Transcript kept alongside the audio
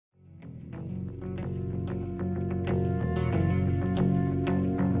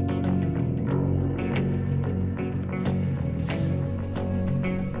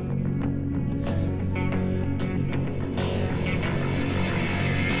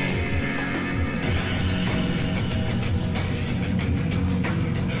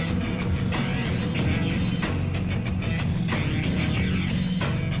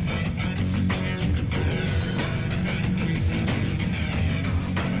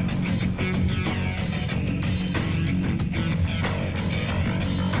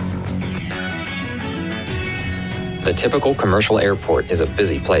The typical commercial airport is a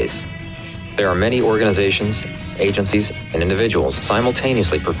busy place. There are many organizations, agencies, and individuals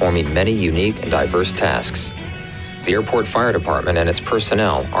simultaneously performing many unique and diverse tasks. The airport fire department and its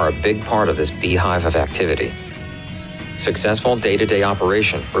personnel are a big part of this beehive of activity. Successful day-to-day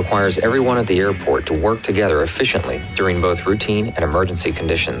operation requires everyone at the airport to work together efficiently during both routine and emergency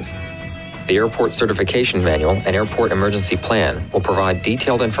conditions. The Airport Certification Manual and Airport Emergency Plan will provide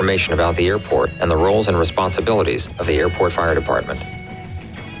detailed information about the airport and the roles and responsibilities of the Airport Fire Department.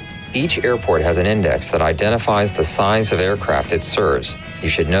 Each airport has an index that identifies the size of aircraft it serves. You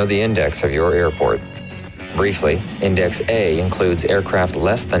should know the index of your airport. Briefly, Index A includes aircraft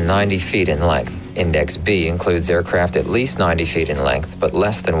less than 90 feet in length. Index B includes aircraft at least 90 feet in length, but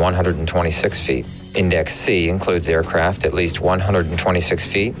less than 126 feet. Index C includes aircraft at least 126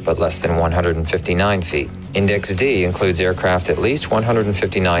 feet, but less than 159 feet. Index D includes aircraft at least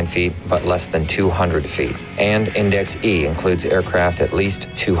 159 feet, but less than 200 feet. And Index E includes aircraft at least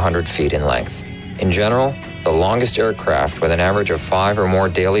 200 feet in length. In general, the longest aircraft with an average of 5 or more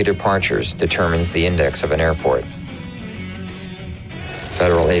daily departures determines the index of an airport.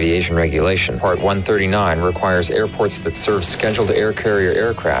 Federal Aviation Regulation Part 139 requires airports that serve scheduled air carrier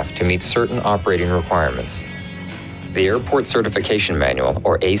aircraft to meet certain operating requirements. The Airport Certification Manual,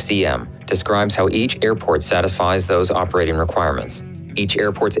 or ACM, describes how each airport satisfies those operating requirements. Each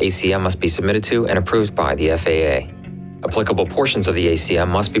airport's ACM must be submitted to and approved by the FAA. Applicable portions of the ACM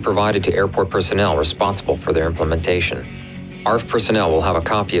must be provided to airport personnel responsible for their implementation. ARFF personnel will have a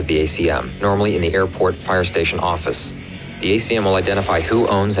copy of the ACM, normally in the airport fire station office. The ACM will identify who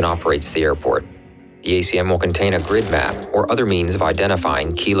owns and operates the airport. The ACM will contain a grid map or other means of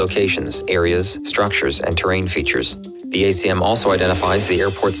identifying key locations, areas, structures, and terrain features. The ACM also identifies the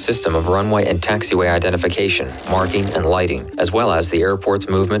airport's system of runway and taxiway identification, marking, and lighting, as well as the airport's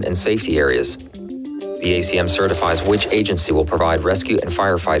movement and safety areas. The ACM certifies which agency will provide rescue and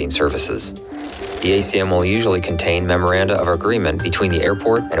firefighting services. The ACM will usually contain memoranda of agreement between the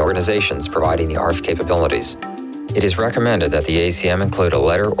airport and organizations providing the ARFF capabilities. It is recommended that the ACM include a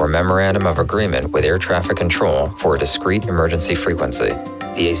letter or memorandum of agreement with air traffic control for a discrete emergency frequency.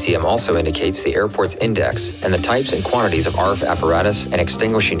 The ACM also indicates the airport's index and the types and quantities of ARFF apparatus and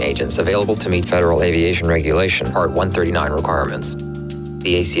extinguishing agents available to meet Federal Aviation Regulation Part 139 requirements.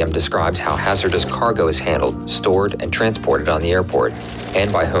 The ACM describes how hazardous cargo is handled, stored, and transported on the airport,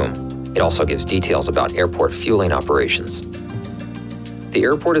 and by whom. It also gives details about airport fueling operations. The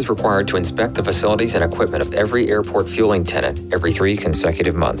airport is required to inspect the facilities and equipment of every airport fueling tenant every 3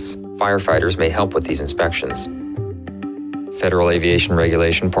 consecutive months. Firefighters may help with these inspections. Federal Aviation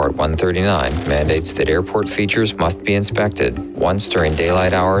Regulation Part 139 mandates that airport features must be inspected once during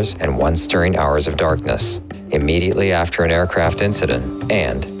daylight hours and once during hours of darkness, immediately after an aircraft incident,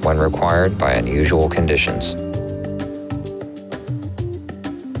 and when required by unusual conditions.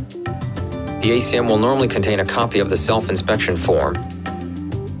 The ACM will normally contain a copy of the self-inspection form.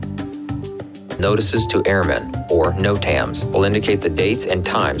 Notices to airmen, or NOTAMs, will indicate the dates and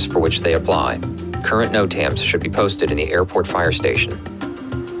times for which they apply. Current NOTAMs should be posted in the airport fire station.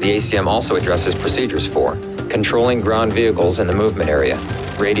 The ACM also addresses procedures for controlling ground vehicles in the movement area,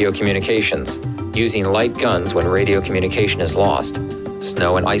 radio communications, using light guns when radio communication is lost,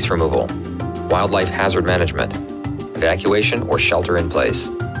 snow and ice removal, wildlife hazard management, evacuation or shelter in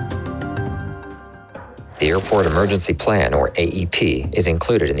place. The Airport Emergency Plan, or AEP, is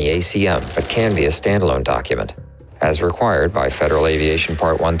included in the ACM but can be a standalone document. As required by Federal Aviation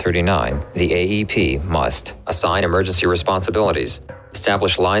Part 139, the AEP must assign emergency responsibilities,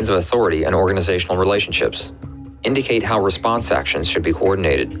 establish lines of authority and organizational relationships, indicate how response actions should be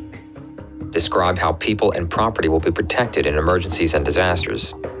coordinated, describe how people and property will be protected in emergencies and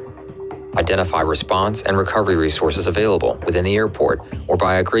disasters, identify response and recovery resources available within the airport or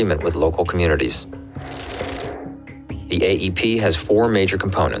by agreement with local communities. The AEP has 4 major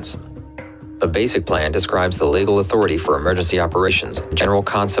components. The basic plan describes the legal authority for emergency operations, general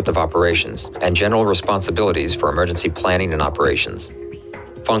concept of operations, and general responsibilities for emergency planning and operations.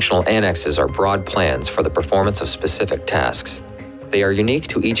 Functional annexes are broad plans for the performance of specific tasks. They are unique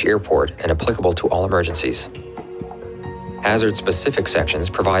to each airport and applicable to all emergencies. Hazard-specific sections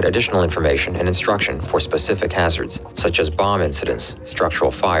provide additional information and instruction for specific hazards, such as bomb incidents,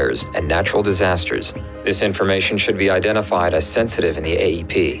 structural fires, and natural disasters. This information should be identified as sensitive in the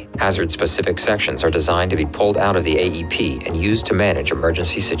AEP. Hazard-specific sections are designed to be pulled out of the AEP and used to manage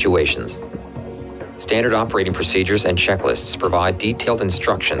emergency situations. Standard operating procedures and checklists provide detailed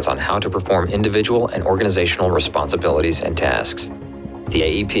instructions on how to perform individual and organizational responsibilities and tasks. The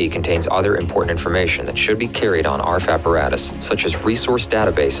AEP contains other important information that should be carried on ARFF apparatus, such as resource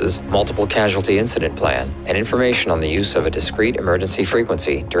databases, multiple casualty incident plan, and information on the use of a discrete emergency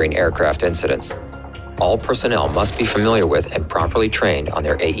frequency during aircraft incidents. All personnel must be familiar with and properly trained on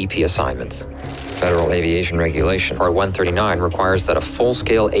their AEP assignments. Federal Aviation Regulation Part 139 requires that a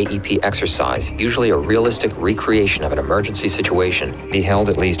full-scale AEP exercise, usually a realistic recreation of an emergency situation, be held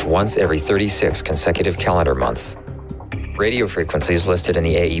at least once every 36 consecutive calendar months. Radio frequencies listed in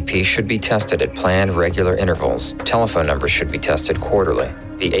the AEP should be tested at planned regular intervals. Telephone numbers should be tested quarterly.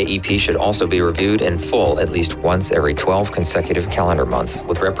 The AEP should also be reviewed in full at least once every 12 consecutive calendar months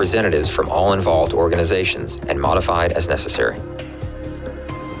with representatives from all involved organizations and modified as necessary.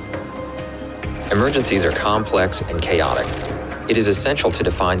 Emergencies are complex and chaotic. It is essential to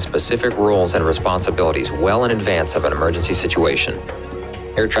define specific roles and responsibilities well in advance of an emergency situation.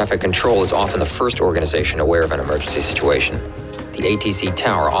 Air traffic control is often the first organization aware of an emergency situation. The ATC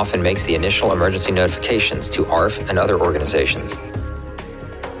tower often makes the initial emergency notifications to ARFF and other organizations.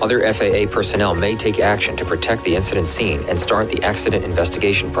 Other FAA personnel may take action to protect the incident scene and start the accident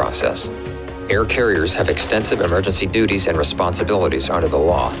investigation process. Air carriers have extensive emergency duties and responsibilities under the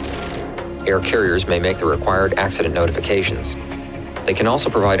law. Air carriers may make the required accident notifications. They can also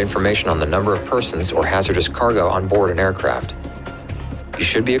provide information on the number of persons or hazardous cargo on board an aircraft. You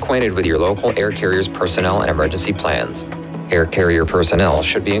should be acquainted with your local air carrier's personnel and emergency plans. Air carrier personnel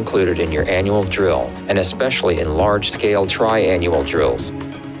should be included in your annual drill, and especially in large-scale tri-annual drills.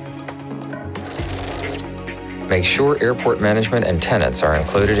 Make sure airport management and tenants are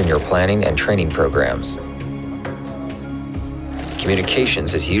included in your planning and training programs.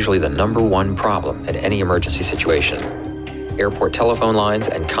 Communications is usually the #1 problem in any emergency situation. Airport telephone lines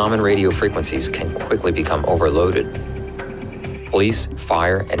and common radio frequencies can quickly become overloaded. Police,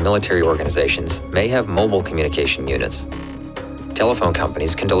 fire, and military organizations may have mobile communication units. Telephone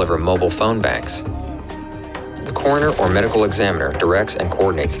companies can deliver mobile phone banks. The coroner or medical examiner directs and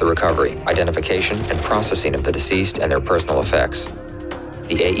coordinates the recovery, identification, and processing of the deceased and their personal effects.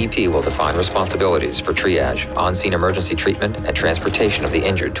 The AEP will define responsibilities for triage, on-scene emergency treatment, and transportation of the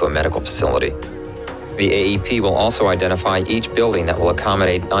injured to a medical facility. The AEP will also identify each building that will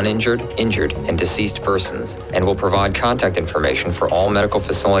accommodate uninjured, injured, and deceased persons, and will provide contact information for all medical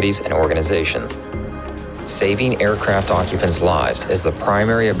facilities and organizations. Saving aircraft occupants' lives is the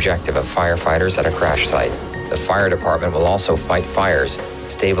primary objective of firefighters at a crash site. The fire department will also fight fires,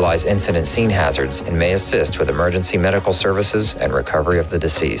 stabilize incident scene hazards, and may assist with emergency medical services and recovery of the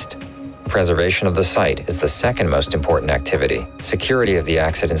deceased. Preservation of the site is the second most important activity. Security of the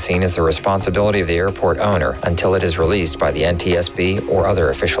accident scene is the responsibility of the airport owner until it is released by the NTSB or other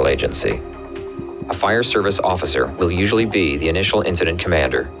official agency. A fire service officer will usually be the initial incident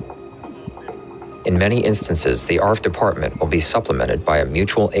commander. In many instances, the ARFF department will be supplemented by a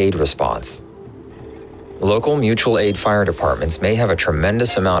mutual aid response. Local mutual aid fire departments may have a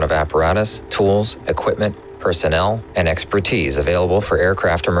tremendous amount of apparatus, tools, equipment, personnel, and expertise available for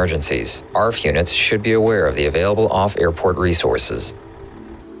aircraft emergencies. ARFF units should be aware of the available off-airport resources.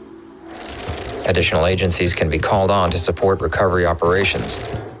 Additional agencies can be called on to support recovery operations,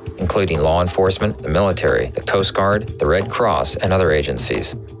 including law enforcement, the military, the Coast Guard, the Red Cross, and other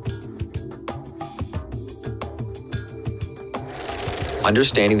agencies.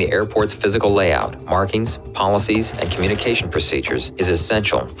 Understanding the airport's physical layout, markings, policies, and communication procedures is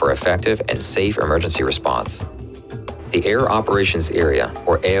essential for effective and safe emergency response. The Air Operations Area,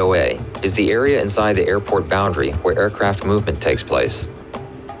 or AOA, is the area inside the airport boundary where aircraft movement takes place.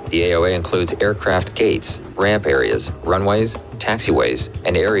 The AOA includes aircraft gates, ramp areas, runways, taxiways,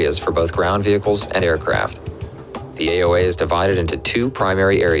 and areas for both ground vehicles and aircraft. The AOA is divided into two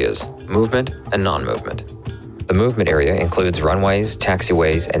primary areas, movement and non-movement. The movement area includes runways,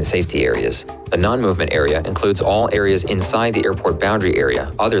 taxiways, and safety areas. The non-movement area includes all areas inside the airport boundary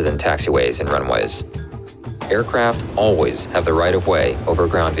area other than taxiways and runways. Aircraft always have the right-of-way over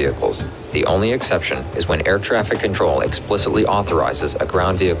ground vehicles. The only exception is when air traffic control explicitly authorizes a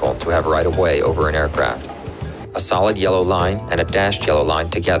ground vehicle to have right-of-way over an aircraft. A solid yellow line and a dashed yellow line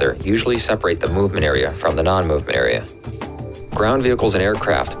together usually separate the movement area from the non-movement area. Ground vehicles and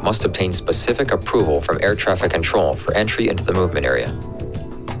aircraft must obtain specific approval from air traffic control for entry into the movement area.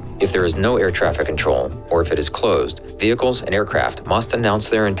 If there is no air traffic control, or if it is closed, vehicles and aircraft must announce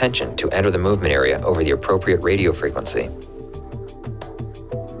their intention to enter the movement area over the appropriate radio frequency.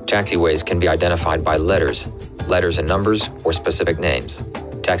 Taxiways can be identified by letters and numbers, or specific names.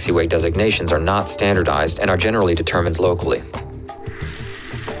 Taxiway designations are not standardized and are generally determined locally.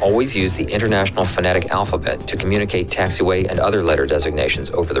 Always use the International Phonetic Alphabet to communicate taxiway and other letter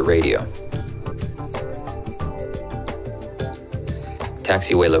designations over the radio.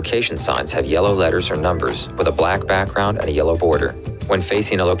 taxiway location signs have yellow letters or numbers with a black background and a yellow border. When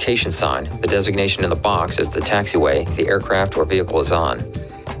facing a location sign, the designation in the box is the taxiway the aircraft or vehicle is on.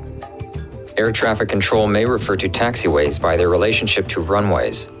 Air traffic control may refer to taxiways by their relationship to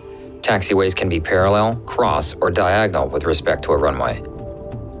runways. Taxiways can be parallel, cross, or diagonal with respect to a runway.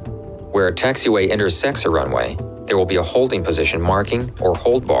 Where a taxiway intersects a runway, there will be a holding position marking or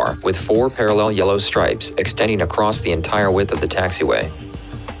hold bar with 4 parallel yellow stripes extending across the entire width of the taxiway.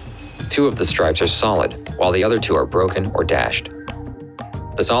 2 of the stripes are solid, while the other 2 are broken or dashed.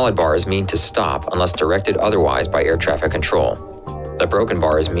 The solid bars mean to stop unless directed otherwise by air traffic control. The broken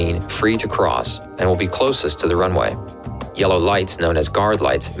bars mean free to cross and will be closest to the runway. Yellow lights, known as guard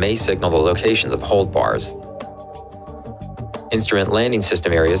lights, may signal the locations of hold bars. Instrument landing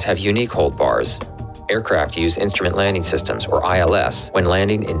system areas have unique hold bars. Aircraft use instrument landing systems, or ILS, when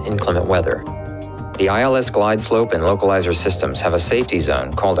landing in inclement weather. The ILS glide slope and localizer systems have a safety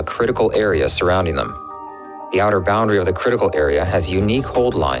zone called a critical area surrounding them. The outer boundary of the critical area has unique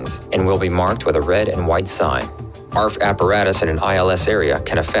hold lines and will be marked with a red and white sign. ARFF apparatus in an ILS area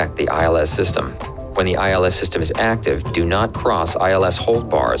can affect the ILS system. When the ILS system is active, do not cross ILS hold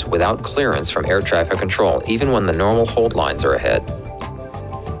bars without clearance from air traffic control, even when the normal hold lines are ahead.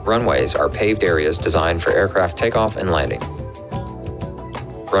 Runways are paved areas designed for aircraft takeoff and landing.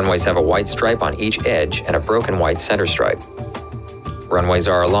 Runways have a white stripe on each edge and a broken white center stripe. Runways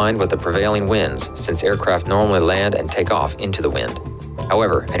are aligned with the prevailing winds, since aircraft normally land and take off into the wind.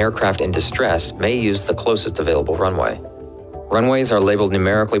 However, an aircraft in distress may use the closest available runway. Runways are labeled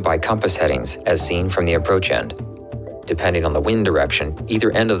numerically by compass headings, as seen from the approach end. Depending on the wind direction,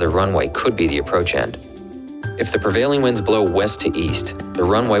 either end of the runway could be the approach end. If the prevailing winds blow west to east, the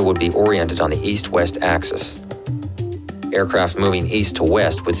runway would be oriented on the east-west axis. Aircraft moving east to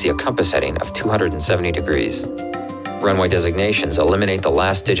west would see a compass heading of 270 degrees. Runway designations eliminate the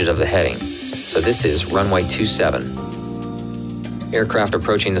last digit of the heading, so this is runway 27. Aircraft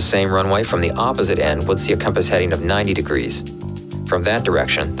approaching the same runway from the opposite end would see a compass heading of 90 degrees. From that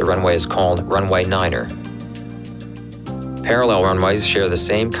direction, the runway is called runway 9er. Parallel runways share the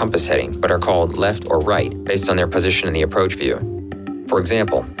same compass heading, but are called left or right based on their position in the approach view. For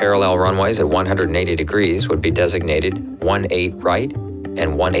example, parallel runways at 180 degrees would be designated 18 right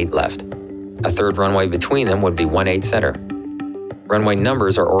and 18 left. A third runway between them would be 18 center. Runway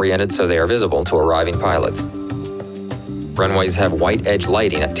numbers are oriented so they are visible to arriving pilots. Runways have white edge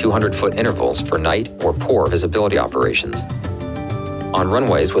lighting at 200-foot intervals for night or poor visibility operations. On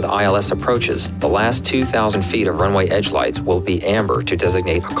runways with ILS approaches, the last 2,000 feet of runway edge lights will be amber to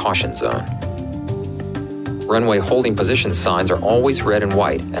designate a caution zone. Runway holding position signs are always red and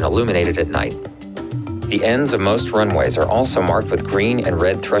white and illuminated at night. The ends of most runways are also marked with green and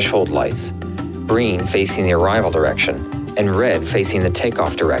red threshold lights, green facing the arrival direction, and red facing the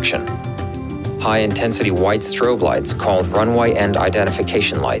takeoff direction. High-intensity white strobe lights, called runway end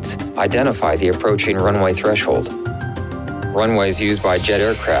identification lights, identify the approaching runway threshold. Runways used by jet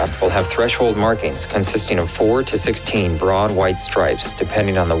aircraft will have threshold markings consisting of 4 to 16 broad white stripes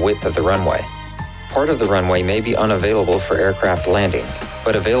depending on the width of the runway. Part of the runway may be unavailable for aircraft landings,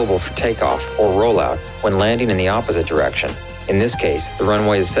 but available for takeoff or rollout when landing in the opposite direction. In this case, the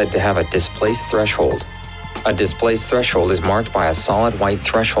runway is said to have a displaced threshold. A displaced threshold is marked by a solid white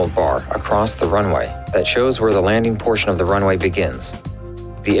threshold bar across the runway that shows where the landing portion of the runway begins.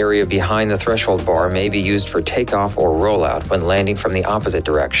 The area behind the threshold bar may be used for takeoff or rollout when landing from the opposite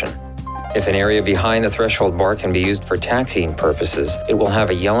direction. If an area behind the threshold bar can be used for taxiing purposes, it will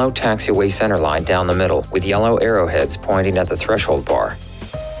have a yellow taxiway center line down the middle with yellow arrowheads pointing at the threshold bar.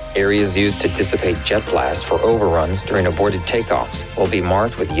 Areas used to dissipate jet blast for overruns during aborted takeoffs will be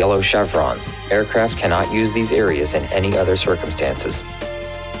marked with yellow chevrons. Aircraft cannot use these areas in any other circumstances.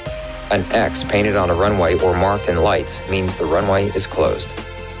 An X painted on a runway or marked in lights means the runway is closed.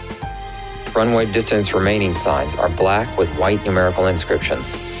 Runway distance remaining signs are black with white numerical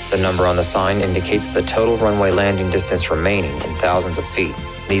inscriptions. The number on the sign indicates the total runway landing distance remaining in thousands of feet.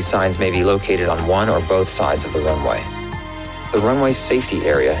 These signs may be located on one or both sides of the runway. The runway safety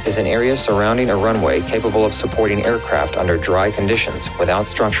area is an area surrounding a runway capable of supporting aircraft under dry conditions without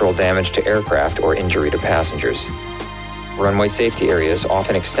structural damage to aircraft or injury to passengers. Runway safety areas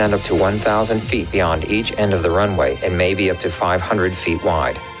often extend up to 1,000 feet beyond each end of the runway and may be up to 500 feet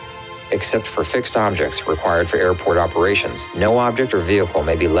wide. Except for fixed objects required for airport operations, no object or vehicle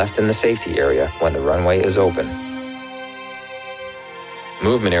may be left in the safety area when the runway is open.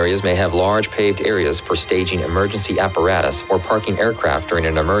 Movement areas may have large paved areas for staging emergency apparatus or parking aircraft during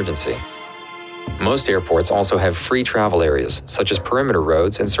an emergency. Most airports also have free travel areas, such as perimeter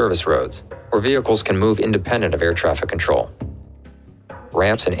roads and service roads, where vehicles can move independent of air traffic control.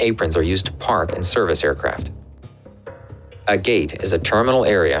 Ramps and aprons are used to park and service aircraft. A gate is a terminal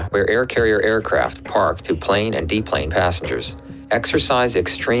area where air carrier aircraft park to plane and deplane passengers. Exercise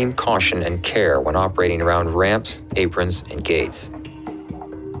extreme caution and care when operating around ramps, aprons, and gates.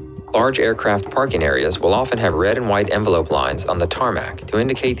 Large aircraft parking areas will often have red and white envelope lines on the tarmac to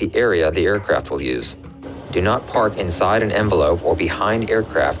indicate the area the aircraft will use. Do not park inside an envelope or behind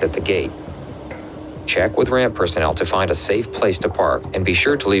aircraft at the gate. Check with ramp personnel to find a safe place to park, and be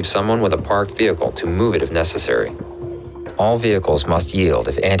sure to leave someone with a parked vehicle to move it if necessary. All vehicles must yield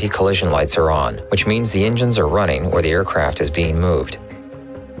if anti-collision lights are on, which means the engines are running or the aircraft is being moved.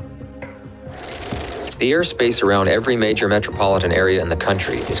 The airspace around every major metropolitan area in the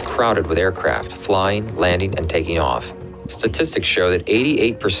country is crowded with aircraft flying, landing, and taking off. Statistics show that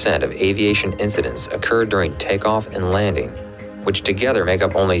 88% of aviation incidents occur during takeoff and landing, which together make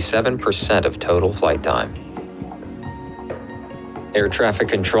up only 7% of total flight time. Air traffic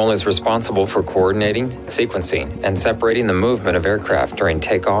control is responsible for coordinating, sequencing, and separating the movement of aircraft during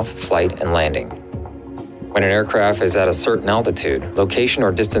takeoff, flight, and landing. When an aircraft is at a certain altitude, location,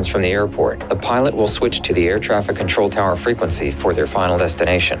 or distance from the airport, the pilot will switch to the air traffic control tower frequency for their final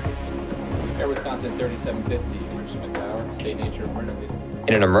destination. Air Wisconsin 3750, Richmond Tower, state nature emergency.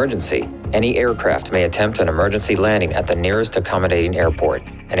 In an emergency, any aircraft may attempt an emergency landing at the nearest accommodating airport.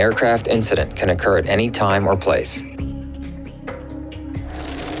 An aircraft incident can occur at any time or place.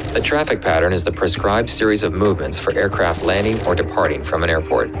 The traffic pattern is the prescribed series of movements for aircraft landing or departing from an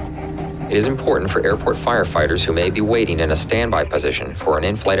airport. It is important for airport firefighters who may be waiting in a standby position for an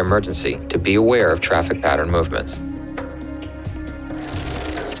in-flight emergency to be aware of traffic pattern movements.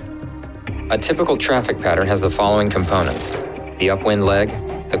 A typical traffic pattern has the following components: the upwind leg,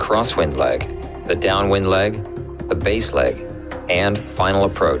 the crosswind leg, the downwind leg, the base leg, and final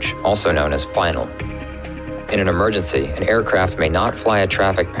approach, also known as final. In an emergency, an aircraft may not fly a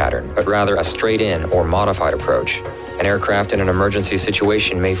traffic pattern, but rather a straight-in or modified approach. An aircraft in an emergency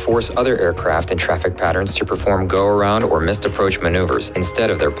situation may force other aircraft in traffic patterns to perform go-around or missed approach maneuvers instead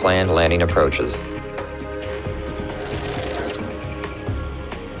of their planned landing approaches.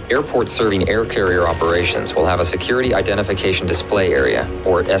 Airports serving air carrier operations will have a security identification display area,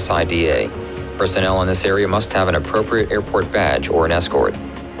 or SIDA. Personnel in this area must have an appropriate airport badge or an escort.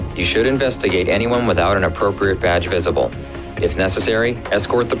 You should investigate anyone without an appropriate badge visible. If necessary,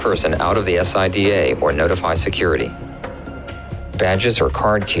 escort the person out of the SIDA or notify security. Badges or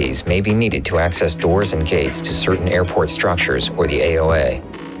card keys may be needed to access doors and gates to certain airport structures or the AOA.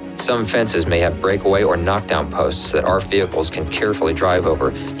 Some fences may have breakaway or knockdown posts that ARFF vehicles can carefully drive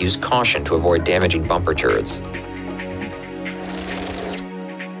over. Use caution to avoid damaging bumper turrets.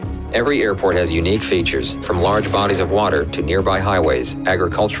 Every airport has unique features, from large bodies of water to nearby highways,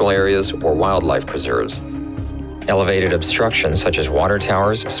 agricultural areas, or wildlife preserves. Elevated obstructions such as water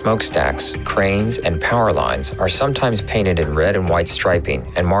towers, smokestacks, cranes, and power lines are sometimes painted in red and white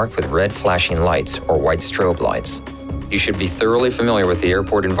striping and marked with red flashing lights or white strobe lights. You should be thoroughly familiar with the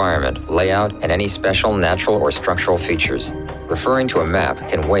airport environment, layout, and any special natural or structural features. Referring to a map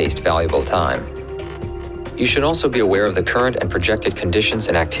can waste valuable time. You should also be aware of the current and projected conditions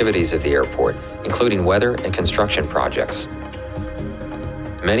and activities of the airport, including weather and construction projects.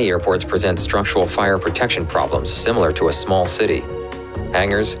 Many airports present structural fire protection problems similar to a small city.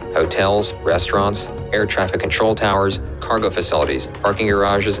 Hangars, hotels, restaurants, air traffic control towers, cargo facilities, parking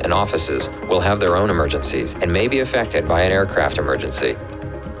garages, and offices will have their own emergencies and may be affected by an aircraft emergency.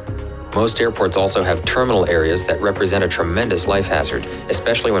 Most airports also have terminal areas that represent a tremendous life hazard,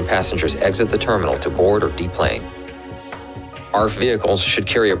 especially when passengers exit the terminal to board or deplane. ARFF vehicles should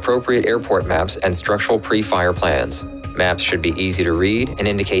carry appropriate airport maps and structural pre-fire plans. Maps should be easy to read and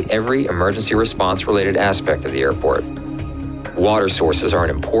indicate every emergency response-related aspect of the airport. Water sources are an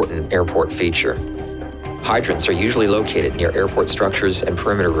important airport feature. Hydrants are usually located near airport structures and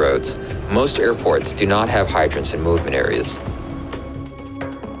perimeter roads. Most airports do not have hydrants in movement areas.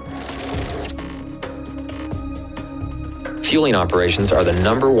 Fueling operations are the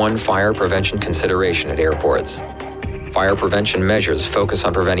 #1 fire prevention consideration at airports. Fire prevention measures focus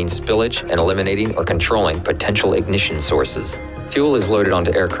on preventing spillage and eliminating or controlling potential ignition sources. Fuel is loaded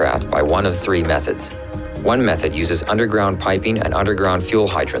onto aircraft by one of 3 methods. One method uses underground piping and underground fuel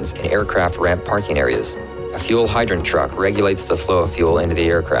hydrants in aircraft ramp parking areas. A fuel hydrant truck regulates the flow of fuel into the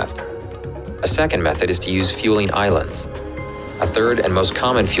aircraft. A second method is to use fueling islands. A third and most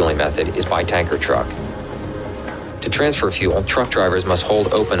common fueling method is by tanker truck. To transfer fuel, truck drivers must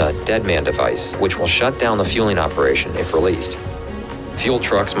hold open a dead man device, which will shut down the fueling operation if released. Fuel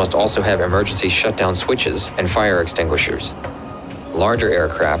trucks must also have emergency shutdown switches and fire extinguishers. Larger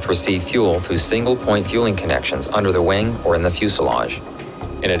aircraft receive fuel through single-point fueling connections under the wing or in the fuselage.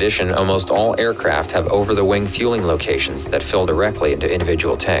 In addition, almost all aircraft have over-the-wing fueling locations that fill directly into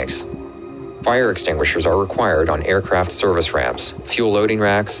individual tanks. Fire extinguishers are required on aircraft service ramps, fuel loading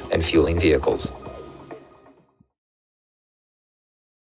racks, and fueling vehicles.